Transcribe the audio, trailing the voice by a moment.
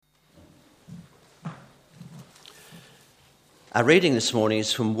Our reading this morning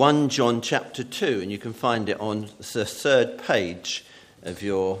is from 1 John chapter 2, and you can find it on the third page of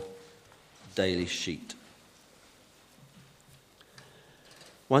your daily sheet.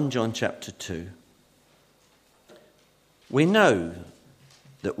 1 John chapter 2. We know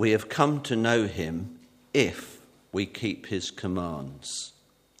that we have come to know him if we keep his commands.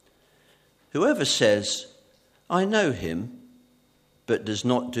 Whoever says, "I know him," but does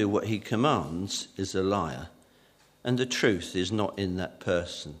not do what he commands is a liar, and the truth is not in that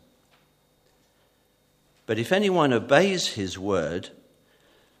person. But if anyone obeys his word,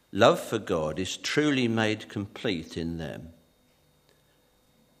 love for God is truly made complete in them.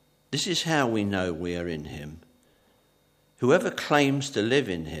 This is how we know we are in him. Whoever claims to live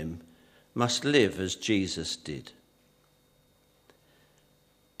in him must live as Jesus did.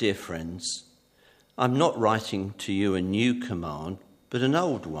 Dear friends, I'm not writing to you a new command, but an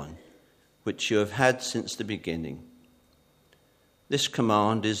old one, which you have had since the beginning. This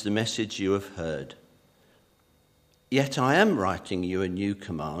command is the message you have heard. Yet I am writing you a new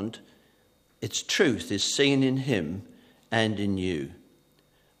command. Its truth is seen in him and in you,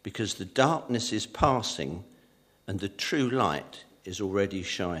 because the darkness is passing and the true light is already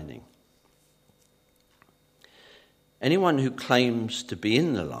shining. Anyone who claims to be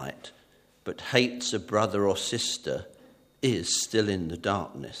in the light but hates a brother or sister is still in the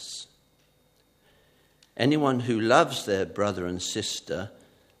darkness. Anyone who loves their brother and sister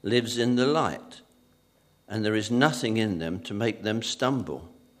lives in the light, and there is nothing in them to make them stumble.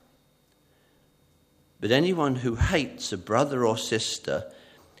 But anyone who hates a brother or sister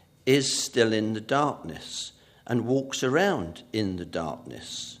is still in the darkness and walks around in the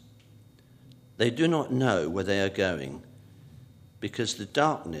darkness. They do not know where they are going, because the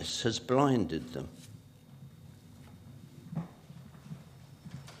darkness has blinded them.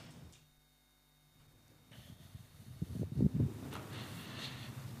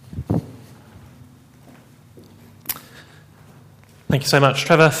 Thank you so much,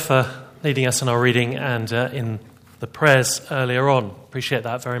 Trevor, for leading us in our reading and in the prayers earlier on. Appreciate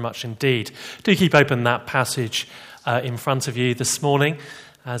that very much indeed. Do keep open that passage in front of you this morning,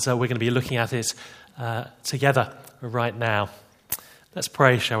 as we're going to be looking at it together right now. Let's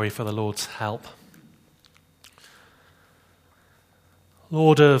pray, shall we, for the Lord's help.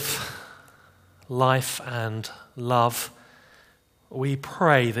 Lord of life and love, we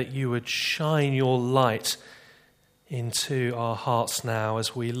pray that you would shine your light into our hearts now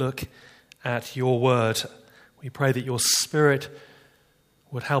as we look at your word. We pray that your Spirit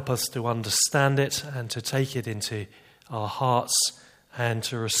would help us to understand it and to take it into our hearts and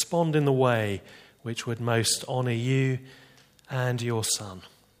to respond in the way which would most honour you and your Son.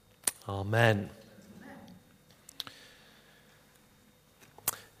 Amen.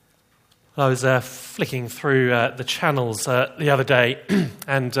 I was flicking through the channels the other day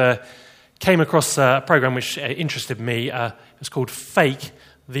and came across a programme which interested me. It was called Fake,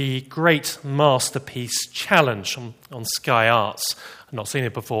 the Great Masterpiece Challenge on Sky Arts. I've not seen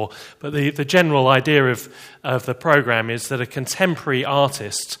it before, but the general idea of the programme is that a contemporary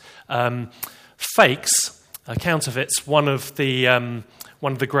artist counterfeits one of the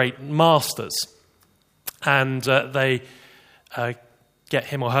great masters, and they get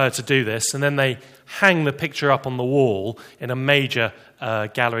him or her to do this, and then they hang the picture up on the wall in a major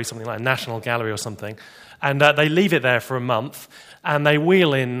gallery, something like a National Gallery or something, and they leave it there for a month, and they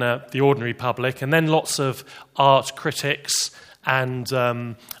wheel in the ordinary public, and then lots of art critics and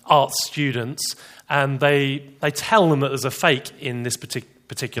art students, and they tell them that there's a fake in this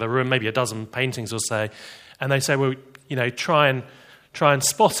particular room, maybe a dozen paintings or so, and they say, well, try and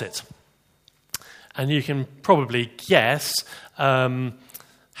spot it. And you can probably guess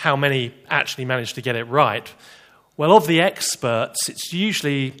how many actually manage to get it right. Well, of the experts, it's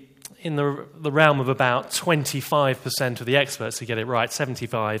usually in the realm of about 25% of the experts who get it right.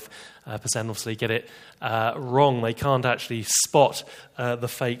 75% obviously get it wrong. They can't actually spot the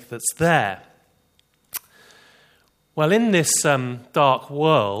fake that's there. Well, in this dark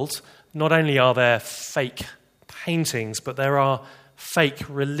world, not only are there fake paintings, but there are fake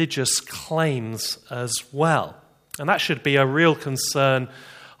religious claims as well. And that should be a real concern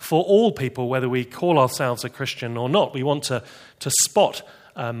for all people, whether we call ourselves a Christian or not. We want to spot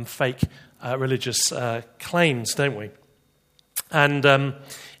fake religious claims, don't we? And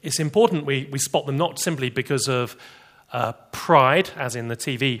it's important we spot them not simply because of pride, as in the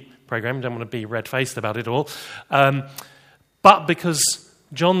TV programme, don't want to be red-faced about it all, but because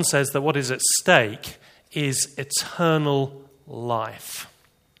John says that what is at stake is eternal life.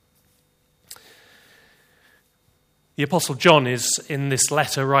 The Apostle John is, in this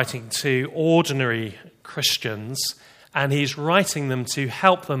letter, writing to ordinary Christians, And he's writing them to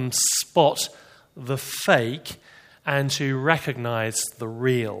help them spot the fake and to recognize the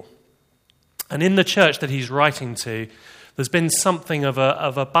real. And in the church that he's writing to, there's been something of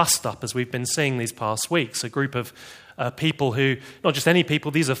a bust-up, as we've been seeing these past weeks. A group of people who, not just any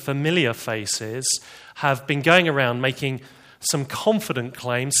people, these are familiar faces, have been going around making some confident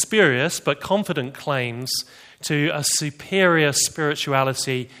claims, spurious but confident claims, to a superior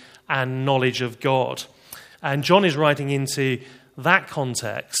spirituality and knowledge of God. And John is writing into that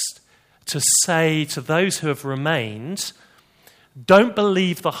context to say to those who have remained, don't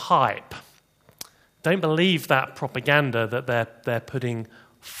believe the hype. Don't believe that propaganda that they're putting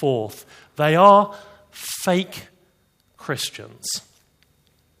forth. They are fake Christians.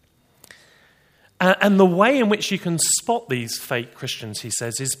 And the way in which you can spot these fake Christians, he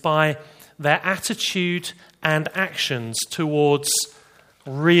says, is by their attitude and actions towards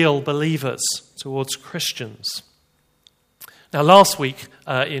real believers, towards Christians. Now, last week,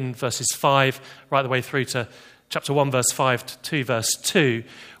 in verses 5 right the way through to chapter 1, verse 5 to 2, verse 2,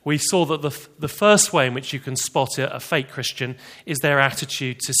 we saw that the first way in which you can spot a fake Christian is their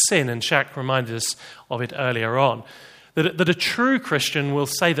attitude to sin, and Shaq reminded us of it earlier on. That a true Christian will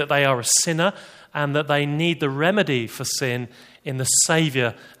say that they are a sinner and that they need the remedy for sin in the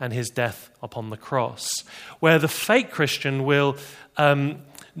Saviour and his death upon the cross. Where the fake Christian will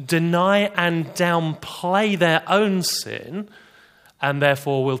deny and downplay their own sin, and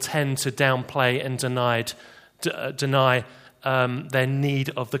therefore will tend to downplay and deny their need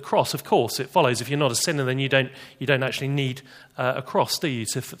of the cross. Of course, it follows if you're not a sinner, then you don't actually need a cross, do you,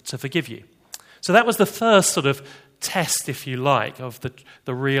 to forgive you? So that was the first sort of test, if you like, of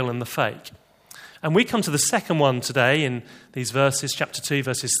the real and the fake. And we come to the second one today in these verses, chapter 2,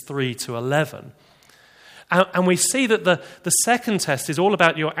 verses 3 to 11. And we see that the second test is all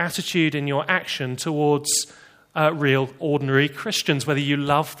about your attitude and your action towards real, ordinary Christians, whether you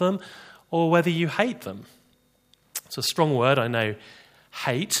love them or whether you hate them. It's a strong word, I know,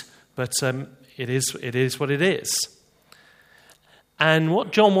 hate, but it is what it is. And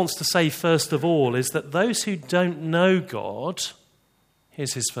what John wants to say first of all is that those who don't know God,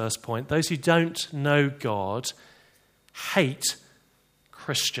 here's his first point, those who don't know God hate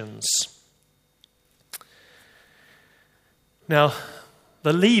Christians. Now,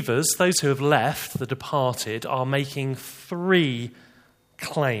 the leavers, those who have left, the departed, are making 3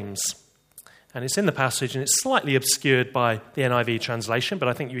 claims. And it's in the passage, and it's slightly obscured by the NIV translation, but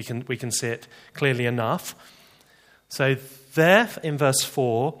I think we can see it clearly enough. So there, in verse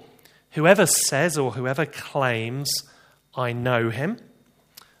 4, whoever says or whoever claims, I know him.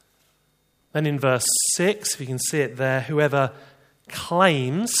 Then in verse 6, if you can see it there, whoever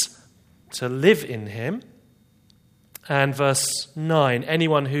claims to live in him. And verse 9,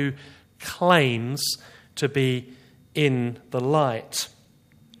 anyone who claims to be in the light.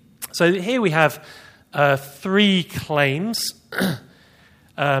 So here we have 3 claims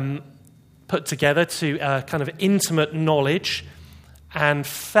put together to kind of intimate knowledge and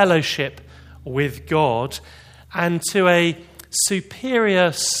fellowship with God, and to a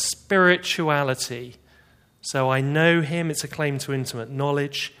superior spirituality. So I know him, it's a claim to intimate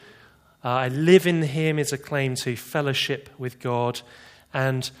knowledge. I live in him, it's a claim to fellowship with God.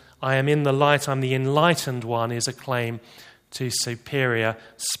 And I am in the light, I'm the enlightened one, is a claim to superior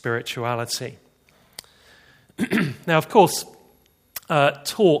spirituality. Now, of course,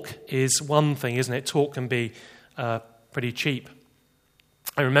 talk is one thing, isn't it? Talk can be pretty cheap.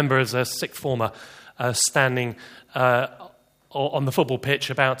 I remember as a sixth former standing on the football pitch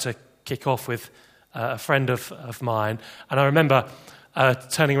about to kick off with a friend of mine, and I remember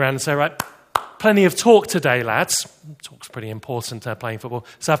turning around and saying, right, plenty of talk today, lads. Talk's pretty important playing football.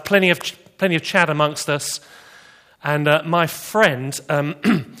 So I have plenty of chat amongst us. And my friend,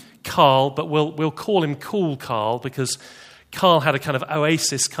 Carl, but we'll call him Cool Carl, because Carl had a kind of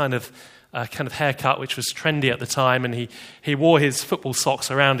Oasis kind of haircut, which was trendy at the time, and he wore his football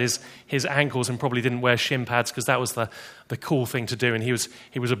socks around his ankles and probably didn't wear shin pads because that was the cool thing to do. And he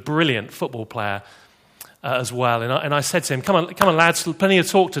was a brilliant football player as well. And I said to him, come on, lads, plenty of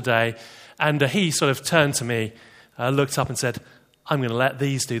talk today. And he sort of turned to me, looked up and said, I'm going to let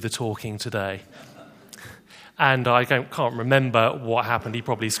these do the talking today. And I can't remember what happened. He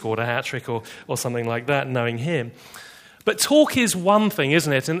probably scored a hat-trick or something like that, knowing him. But talk is one thing,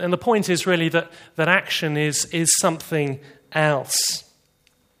 isn't it? And the point is really that action is something else.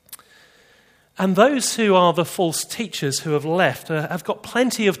 And those who are the false teachers who have left have got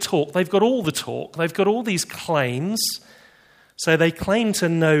plenty of talk. They've got all the talk. They've got all these claims. So they claim to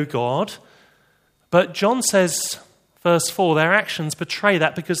know God. But John says Verse 4, their actions betray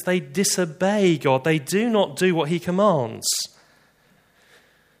that because they disobey God. They do not do what he commands.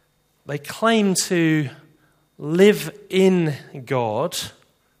 They claim to live in God.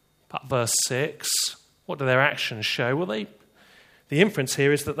 But verse 6, what do their actions show? Well, the inference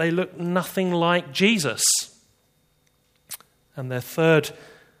here is that they look nothing like Jesus. And their third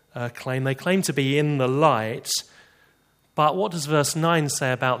claim, they claim to be in the light. But what does verse 9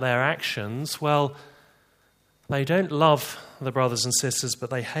 say about their actions? Well, they don't love the brothers and sisters, but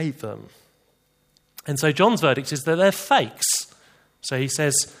they hate them. And so John's verdict is that they're fakes. So he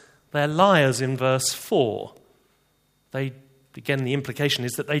says they're liars in verse 4. Again, the implication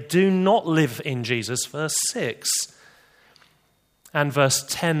is that they do not live in Jesus, verse 6. And verse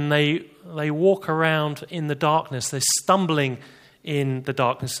 10, they walk around in the darkness. They're stumbling in the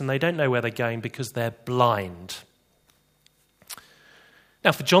darkness and they don't know where they're going because they're blind.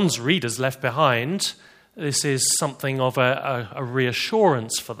 Now, for John's readers left behind, this is something of a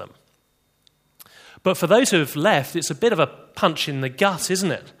reassurance for them. But for those who have left, it's a bit of a punch in the gut,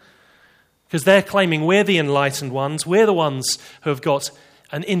 isn't it? Because they're claiming we're the enlightened ones, we're the ones who have got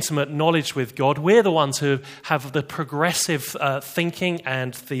an intimate knowledge with God, we're the ones who have the progressive thinking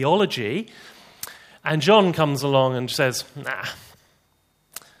and theology. And John comes along and says, nah,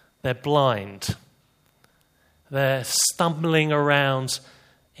 they're blind. They're stumbling around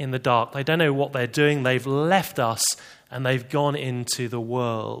in the dark. They don't know what they're doing. They've left us and they've gone into the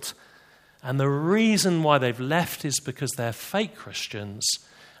world. And the reason why they've left is because they're fake Christians.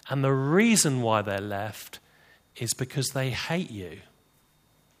 And the reason why they're left is because they hate you.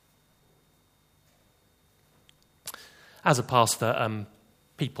 As a pastor,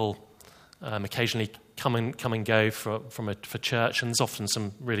 people occasionally come and go for church, and there's often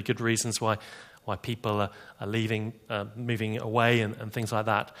some really good reasons why people are leaving, moving away and things like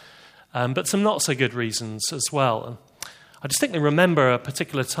that. But some not so good reasons as well. And I distinctly remember a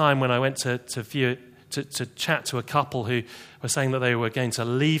particular time when I went to chat to a couple who were saying that they were going to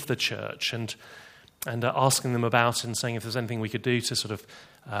leave the church and asking them about it and saying if there's anything we could do to sort of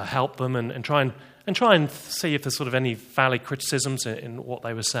help them and try and see if there's sort of any valid criticisms in what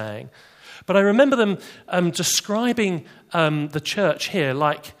they were saying. But I remember them describing the church here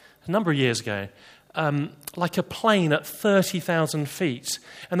like a number of years ago, like a plane at 30,000 feet.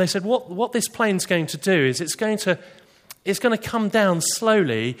 And they said what this plane's going to do is it's going to come down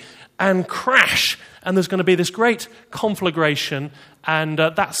slowly and crash, and there's going to be this great conflagration, and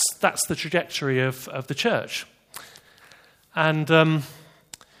that's the trajectory of the church. And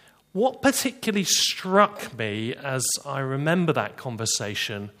what particularly struck me as I remember that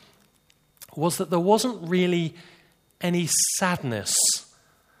conversation was that there wasn't really any sadness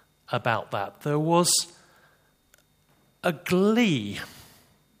about that. There was a glee.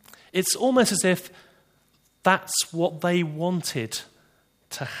 It's almost as if that's what they wanted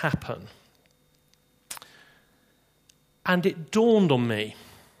to happen. And it dawned on me,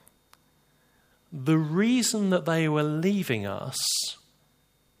 the reason that they were leaving us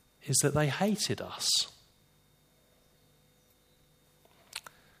is that they hated us.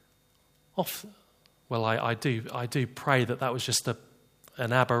 I do pray that was just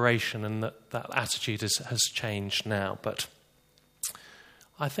an aberration and that attitude has changed now. But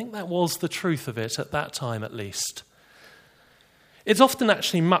I think that was the truth of it at that time, at least. It's often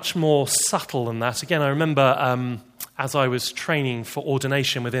actually much more subtle than that. Again, I remember as I was training for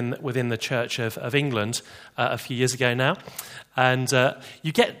ordination within the Church of England a few years ago now, and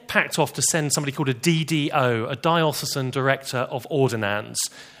you get packed off to send somebody called a DDO, a Diocesan Director of Ordinands,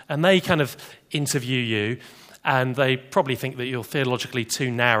 and they kind of interview you, and they probably think that you're theologically too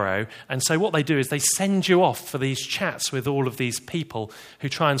narrow, and so what they do is they send you off for these chats with all of these people who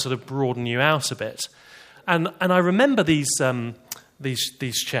try and sort of broaden you out a bit. And I remember these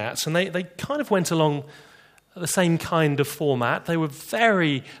chats, and they kind of went along the same kind of format. They were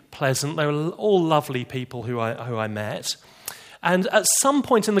very pleasant. They were all lovely people who I met. And at some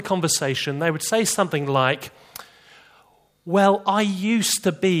point in the conversation, they would say something like, well, I used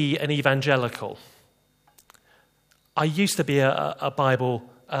to be an evangelical. I used to be a Bible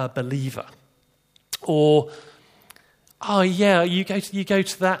believer. Or, oh yeah, you go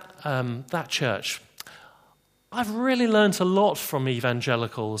to that church. I've really learnt a lot from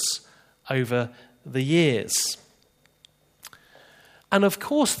evangelicals over the years. And of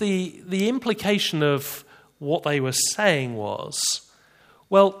course, the implication of what they were saying was,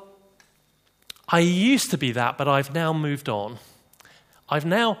 well, I used to be that, but I've now moved on. I've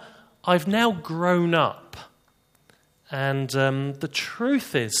now grown up. And the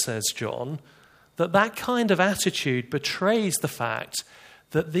truth is, says John, that kind of attitude betrays the fact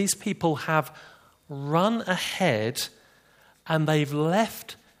that these people have run ahead and they've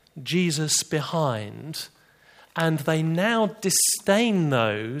left Jesus behind, and they now disdain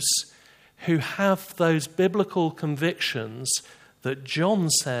those who have those biblical convictions that John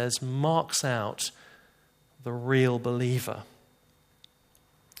says marks out the real believer.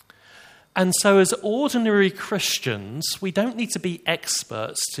 And so as ordinary Christians, we don't need to be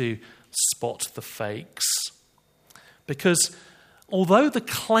experts to spot the fakes, because although the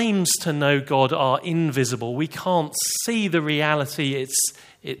claims to know God are invisible, we can't see the reality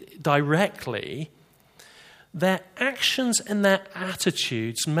directly. Their actions and their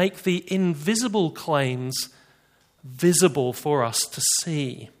attitudes make the invisible claims visible for us to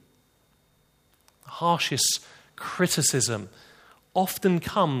see. The harshest criticism often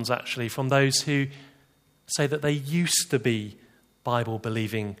comes actually from those who say that they used to be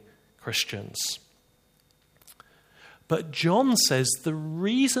Bible-believing Christians. But John says the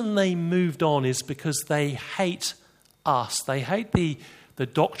reason they moved on is because they hate us. They hate the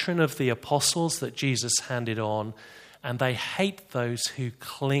doctrine of the apostles that Jesus handed on, and they hate those who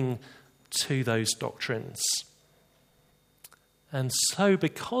cling to those doctrines. And so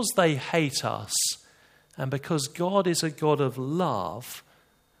because they hate us, and because God is a God of love,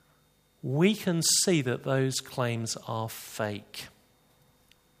 we can see that those claims are fake.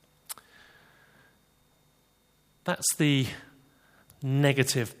 That's the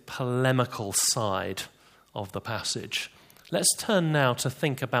negative polemical side of the passage. Let's turn now to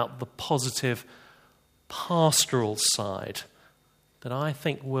think about the positive pastoral side that I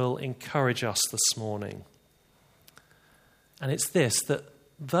think will encourage us this morning. And it's this, that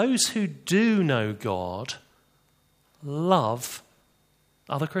those who do know God love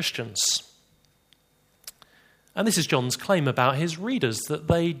other Christians. And this is John's claim about his readers, that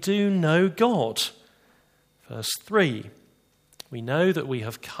they do know God. Verse 3, we know that we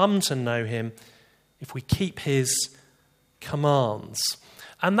have come to know him if we keep his commands.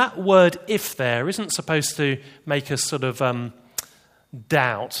 And that word "if" there isn't supposed to make us sort of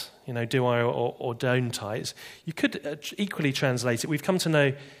doubt, do I or don't I? You could equally translate it, we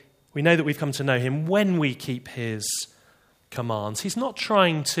know that we've come to know him when we keep his commands. He's not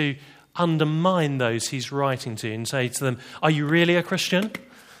trying to undermine those he's writing to and say to them, are you really a Christian?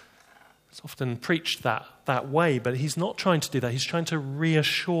 It's often preached that way, but he's not trying to do that. He's trying to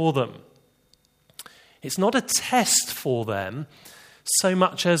reassure them. It's not a test for them so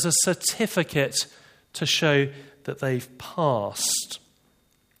much as a certificate to show that they've passed.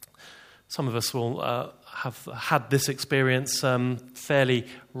 Some of us will have had this experience fairly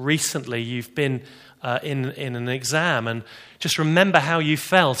recently. You've been in an exam, and just remember how you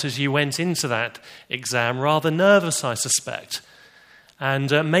felt as you went into that exam, rather nervous, I suspect.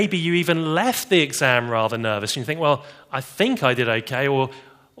 And maybe you even left the exam rather nervous. And you think, well, I think I did okay, or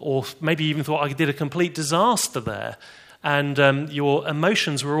maybe you even thought I did a complete disaster there. And your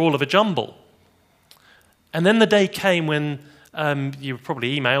emotions were all of a jumble. And then the day came when you were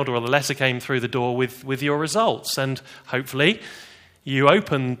probably emailed or a letter came through the door with your results. And hopefully you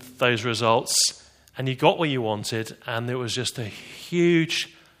opened those results and you got what you wanted, and it was just a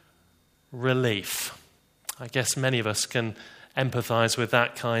huge relief. I guess many of us can empathize with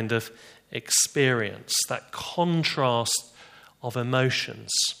that kind of experience, that contrast of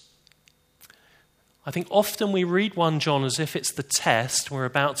emotions. I think often we read 1 John as if it's the test we're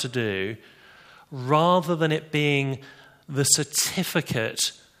about to do, rather than it being the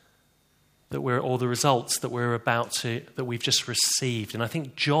certificate or the results that we've just received. And I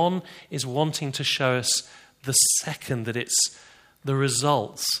think John is wanting to show us the second, that it's the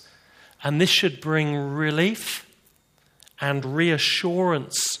results. And this should bring relief and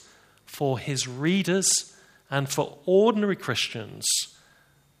reassurance for his readers and for ordinary Christians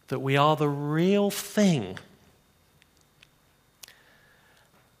that we are the real thing.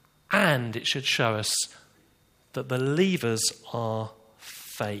 And it should show us that believers are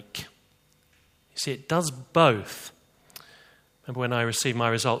fake. You see, it does both. Remember when I received my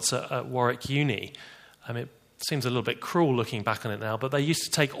results at Warwick Uni? It seems a little bit cruel looking back on it now, but they used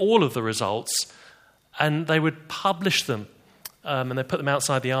to take all of the results and they would publish them, and they put them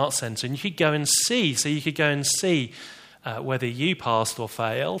outside the art centre, and you could go and see. So you could go and see whether you passed or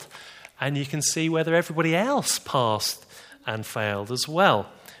failed, and you can see whether everybody else passed and failed as well.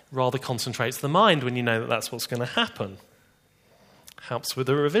 Rather concentrates the mind when you know that that's what's going to happen. Helps with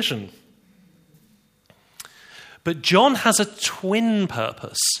the revision. But John has a twin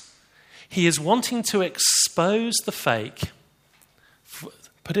purpose. He is wanting to expose the fake,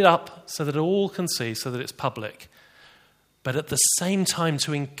 put it up so that all can see, so that it's public, but at the same time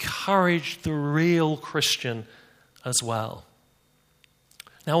to encourage the real Christian as well.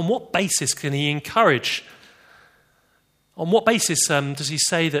 Now, on what basis can he encourage? On what basis does he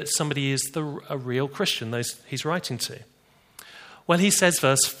say that somebody is a real Christian, those he's writing to? Well, he says,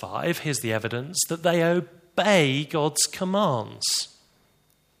 verse 5, here's the evidence, that they obey God's commands.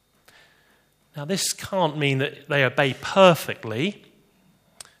 Now, this can't mean that they obey perfectly,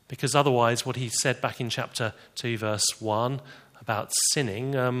 because otherwise what he said back in chapter 2, verse 1 about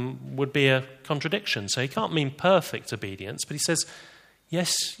sinning would be a contradiction. So he can't mean perfect obedience, but he says,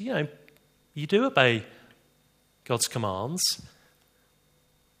 yes, you do obey God's commands.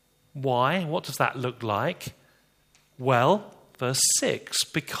 Why? What does that look like? Well, verse 6,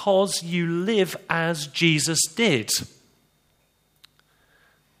 because you live as Jesus did.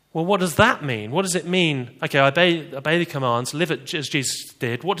 Well, what does that mean? What does it mean? Okay, obey the commands, live as Jesus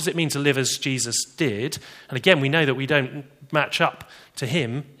did. What does it mean to live as Jesus did? And again, we know that we don't match up to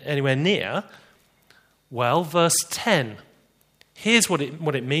him anywhere near. Well, verse 10. Here's what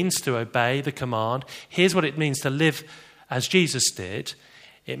it means to obey the command. Here's what it means to live as Jesus did.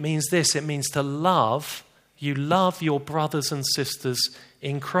 It means this. It means to love. You love your brothers and sisters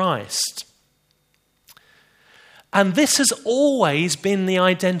in Christ. And this has always been the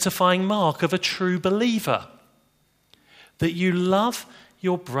identifying mark of a true believer, that you love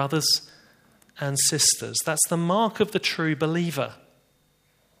your brothers and sisters. That's the mark of the true believer.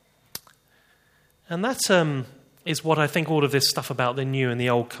 And that is what I think all of this stuff about the new and the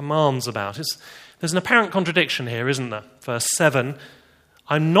old commands about. There's an apparent contradiction here, isn't there? Verse 7,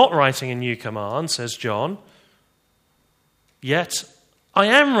 I'm not writing a new command, says John, yet I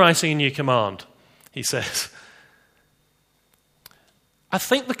am writing a new command, he says. I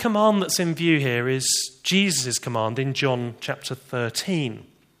think the command that's in view here is Jesus' command in John chapter 13,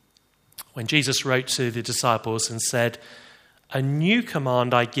 when Jesus wrote to the disciples and said, a new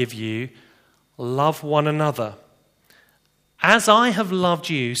command I give you, love one another. As I have loved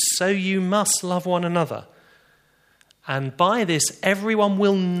you, so you must love one another. And by this, everyone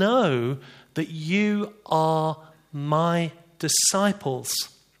will know that you are my disciples,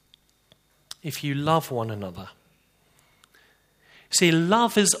 if you love one another. See,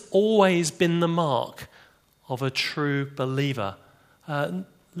 love has always been the mark of a true believer.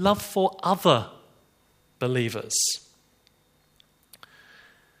 Love for other believers.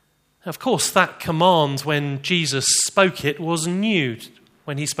 Of course, that command, when Jesus spoke it, was new.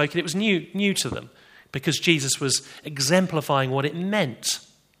 When he spoke it, it was new to them, because Jesus was exemplifying what it meant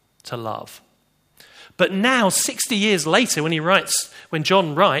to love. But now, 60 years later, when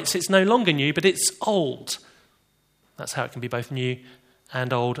John writes, it's no longer new, but it's old. That's how it can be both new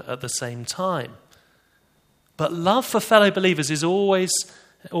and old at the same time. But love for fellow believers is always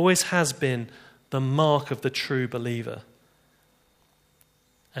has been the mark of the true believer.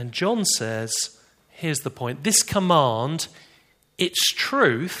 And John says, here's the point, this command, its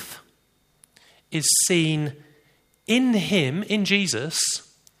truth, is seen in him, in Jesus.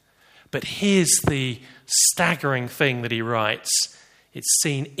 But here's the staggering thing that he writes. It's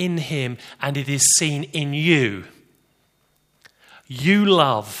seen in him and it is seen in you. You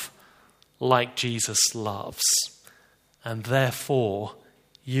love like Jesus loves, and therefore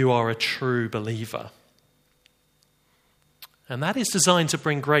you are a true believer. And that is designed to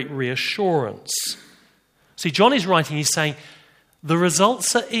bring great reassurance. See, John is writing, he's saying, the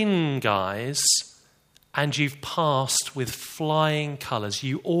results are in, guys, and you've passed with flying colours.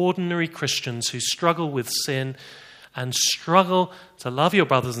 You ordinary Christians who struggle with sin and struggle to love your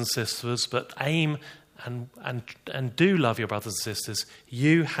brothers and sisters, but aim and do love your brothers and sisters,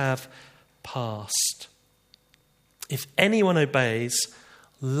 you have passed. If anyone obeys,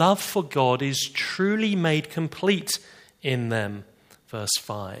 love for God is truly made complete in them. Verse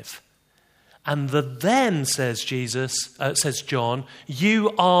 5. And then, says John,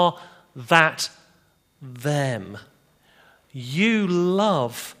 you are that them. You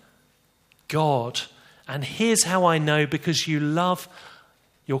love God. And here's how I know, because you love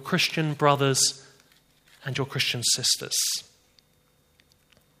your Christian brothers and your Christian sisters.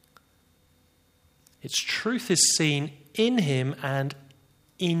 Its truth is seen in him and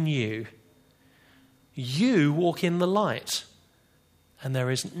in you. You walk in the light, and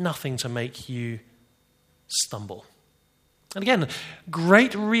there is nothing to make you stumble. And again,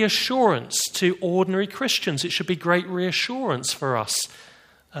 great reassurance to ordinary Christians. It should be great reassurance for us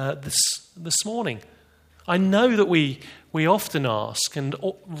this morning. I know that we often ask, and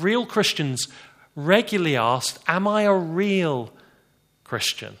real Christians regularly ask, am I a real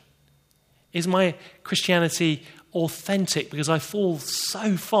Christian? Is my Christianity authentic? Because I fall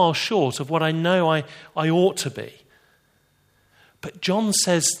so far short of what I know I ought to be. But John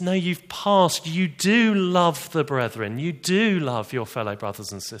says, no, you've passed. You do love the brethren. You do love your fellow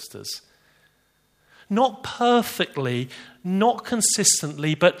brothers and sisters. Not perfectly, not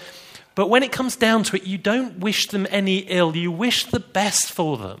consistently, but when it comes down to it, you don't wish them any ill. You wish the best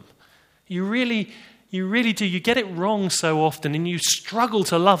for them. You really do. You get it wrong so often, and you struggle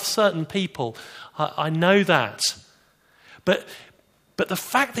to love certain people. I know that. But the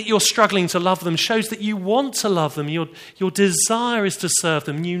fact that you're struggling to love them shows that you want to love them. Your desire is to serve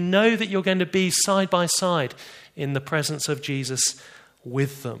them. You know that you're going to be side by side in the presence of Jesus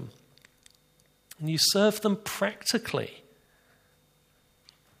with them. And you serve them practically.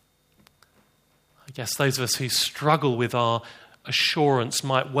 I guess those of us who struggle with our assurance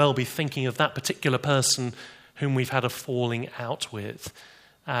might well be thinking of that particular person whom we've had a falling out with.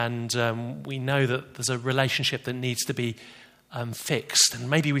 And we know that there's a relationship that needs to be fixed. And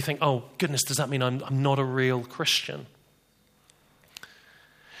maybe we think, oh, goodness, does that mean I'm not a real Christian?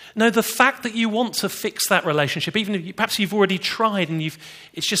 No, the fact that you want to fix that relationship, even if perhaps you've already tried and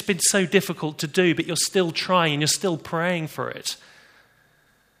it's just been so difficult to do, but you're still trying and you're still praying for it.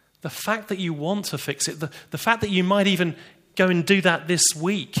 The fact that you want to fix it, the fact that you might even go and do that this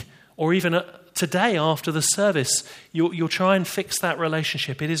week or even today after the service, you'll try and fix that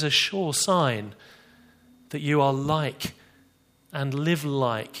relationship. It is a sure sign that you are like and live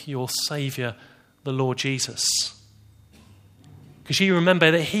like your Saviour, the Lord Jesus. Because you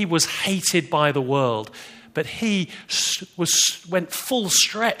remember that he was hated by the world, but he went full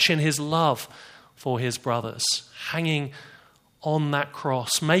stretch in his love for his brothers, hanging on that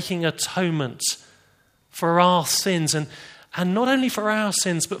cross, making atonement for our sins, and not only for our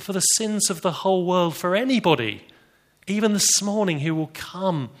sins, but for the sins of the whole world, for anybody, even this morning, who will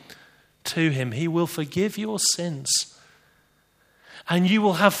come to him. He will forgive your sins, and you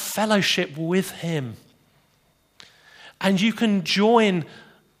will have fellowship with him. And you can join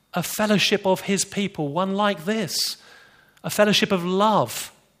a fellowship of his people, one like this, a fellowship of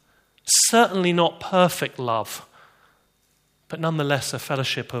love. Certainly not perfect love, but nonetheless a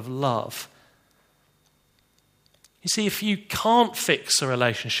fellowship of love. You see, if you can't fix a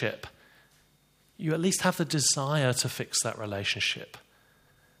relationship, you at least have the desire to fix that relationship.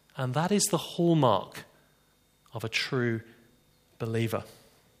 And that is the hallmark of a true believer.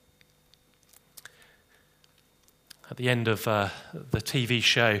 At the end of the TV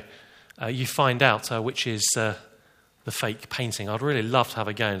show, you find out which is the fake painting. I'd really love to have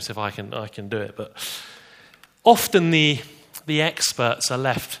a go and see if I can do it. But often the experts are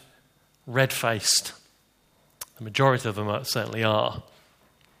left red-faced. The majority of them certainly are.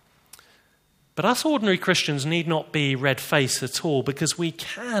 But us ordinary Christians need not be red-faced at all, because we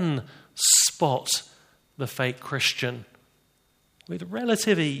can spot the fake Christian with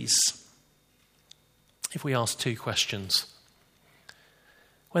relative ease if we ask two questions.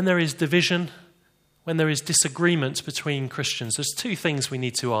 When there is division, when there is disagreement between Christians, there's two things we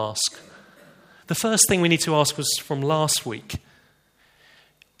need to ask. The first thing we need to ask was from last week.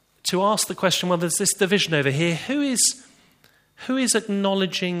 To ask the question, well, there's this division over here. Who is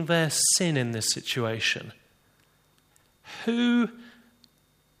acknowledging their sin in this situation? Who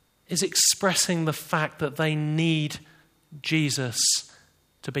is expressing the fact that they need Jesus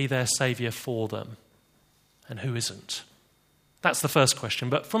to be their Saviour for them? And who isn't? That's the first question.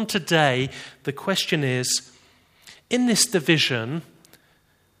 But from today, the question is, in this division,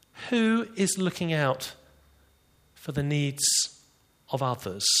 who is looking out for the needs of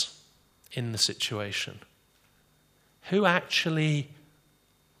others in the situation? Who actually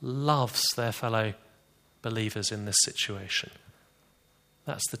loves their fellow believers in this situation?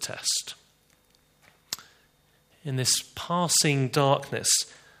 That's the test. In this passing darkness,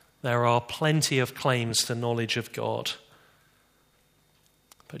 there are plenty of claims to knowledge of God.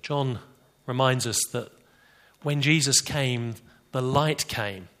 But John reminds us that when Jesus came, the light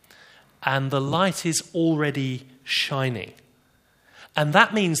came, and the light is already shining. And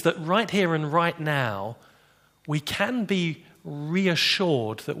that means that right here and right now, we can be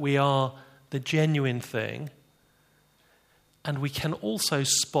reassured that we are the genuine thing, and we can also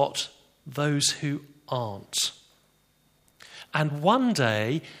spot those who aren't. And one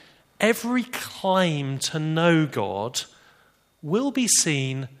day, every claim to know God will be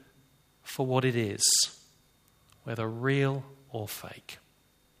seen for what it is, whether real or fake.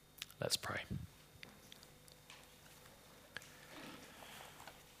 Let's pray.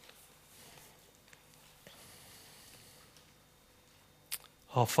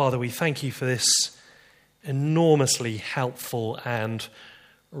 Our Father, we thank you for this enormously helpful and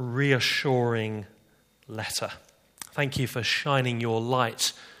reassuring letter. Thank you for shining your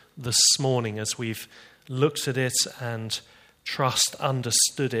light this morning as we've looked at it and trust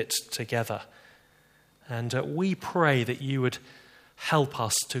understood it together. And we pray that you would help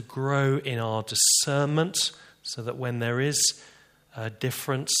us to grow in our discernment so that when there is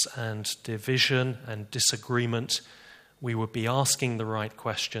difference and division and disagreement, we would be asking the right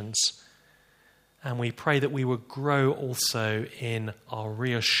questions. And we pray that we would grow also in our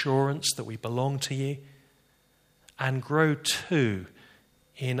reassurance that we belong to you, and grow too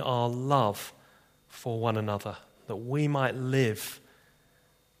in our love for one another, that we might live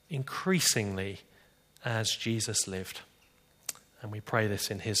increasingly as Jesus lived. And we pray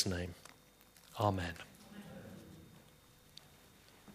this in his name. Amen.